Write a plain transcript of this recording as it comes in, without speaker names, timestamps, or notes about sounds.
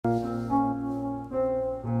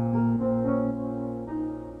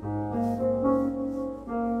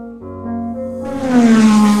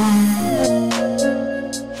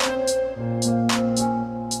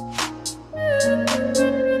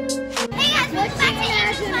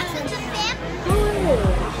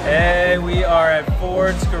Today we are at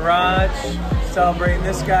Ford's Garage celebrating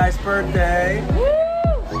this guy's birthday. Woo!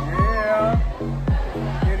 Yeah.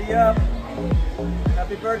 Giddy up.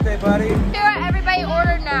 Happy birthday, buddy. Here's what everybody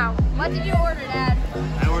ordered now. What did you order, Dad?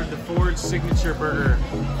 I ordered the Ford signature burger.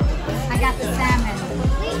 I got the salmon.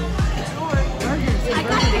 I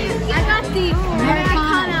got the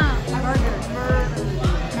Americana burger.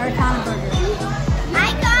 Americana burger.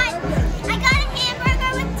 I got a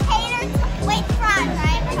hamburger with taters, with fries,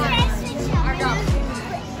 right?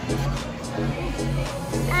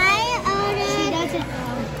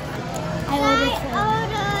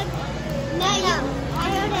 I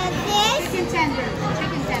ordered this. Chicken tenders.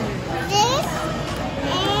 This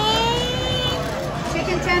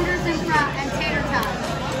Chicken tenders and tater tots.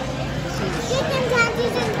 chicken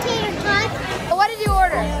tenders and tater tots. What did you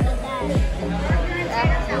order?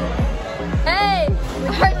 Hey,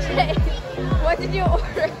 RJay, what did you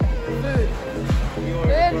order? Food.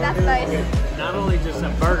 Food, that's nice. Not only just a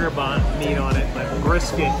burger meat on it, but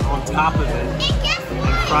brisket on top of it. And guess And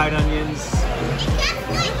what? fried onions And guess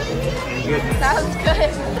what? and goodness. Sounds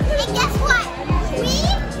good. And guess what? We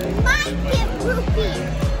might give Ruby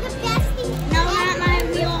the best thing. No, not mine.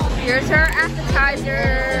 We all. Here's her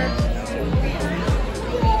appetizer.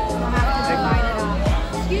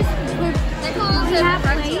 Excuse me. Pickles and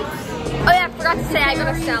pretzels. Oh yeah, I forgot to say I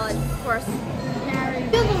got a salad, of course.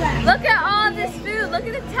 Look at all this food. Look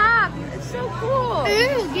at the top. It's so cool.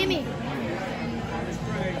 Ooh, gimme.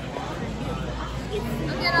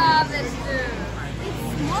 Look at all this food.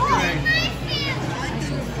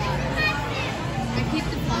 I keep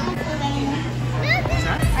the phone.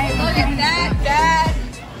 Look at that, Dad.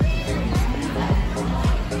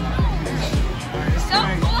 It's so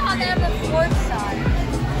cool how they have the Ford sign.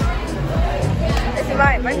 This is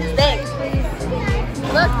mine. Mine's big.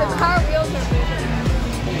 Look, the car wheels are bigger.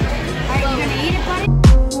 Are you gonna eat it, buddy?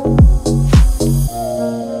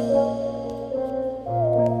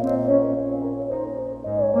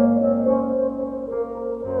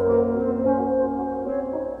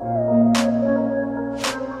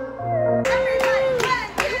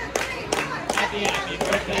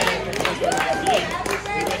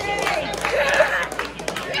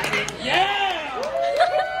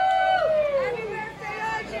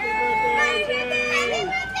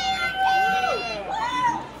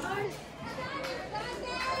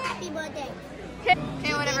 Happy birthday.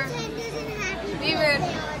 Okay, whatever. Be rude.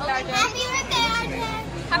 Happy birthday,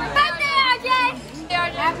 Happy birthday, RJay!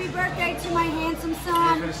 Happy birthday to my handsome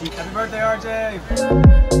son. Happy birthday, RJ.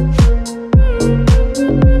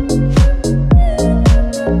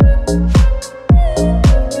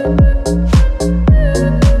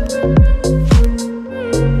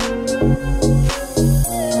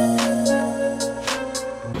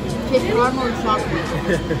 Caramel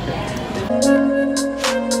chocolate.